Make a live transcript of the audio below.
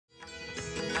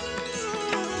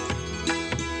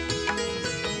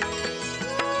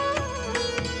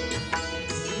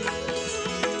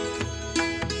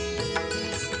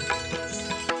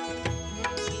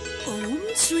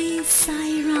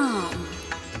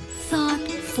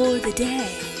for the day.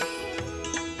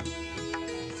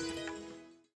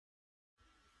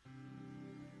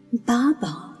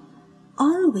 Baba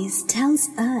always tells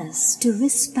us to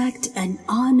respect and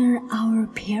honor our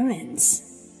parents.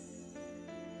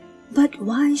 But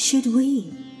why should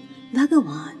we?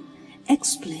 Bhagawan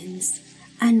explains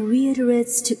and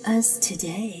reiterates to us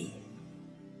today.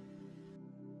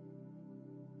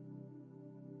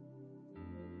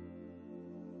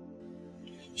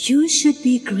 You should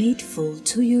be grateful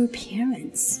to your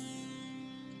parents.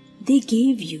 They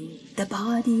gave you the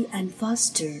body and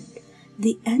fostered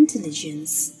the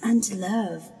intelligence and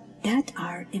love that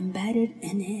are embedded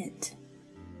in it.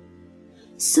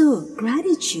 So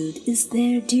gratitude is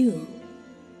their due.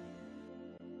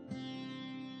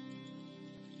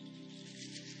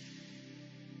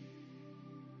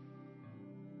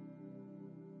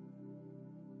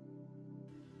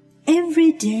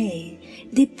 Every day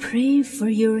they pray for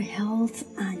your health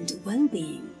and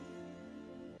well-being.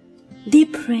 They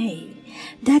pray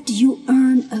that you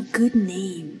earn a good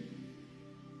name.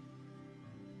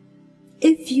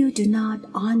 If you do not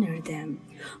honor them,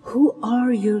 who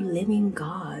are your living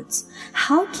gods,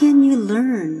 how can you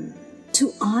learn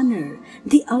to honor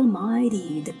the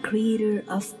Almighty, the Creator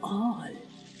of all?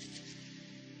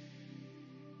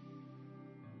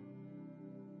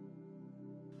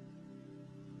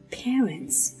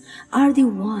 Parents are the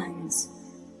ones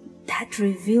that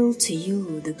reveal to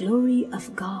you the glory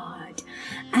of God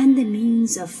and the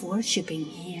means of worshiping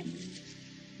Him.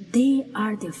 They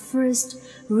are the first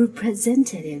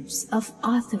representatives of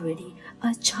authority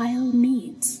a child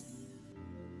needs.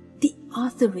 The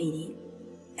authority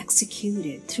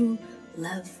executed through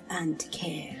love and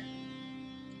care.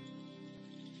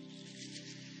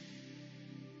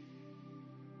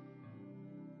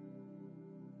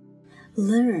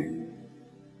 Learn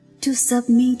to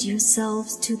submit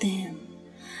yourselves to them,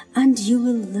 and you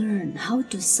will learn how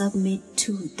to submit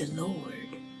to the Lord.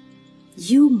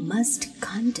 You must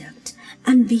conduct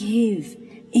and behave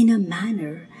in a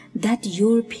manner that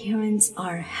your parents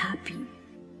are happy.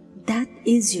 That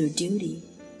is your duty,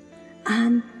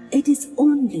 and it is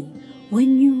only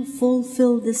when you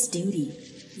fulfill this duty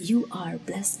you are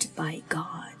blessed by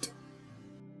God.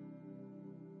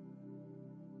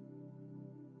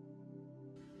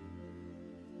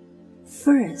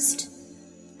 First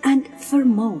and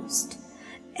foremost,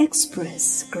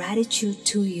 express gratitude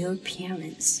to your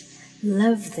parents.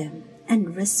 Love them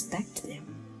and respect them.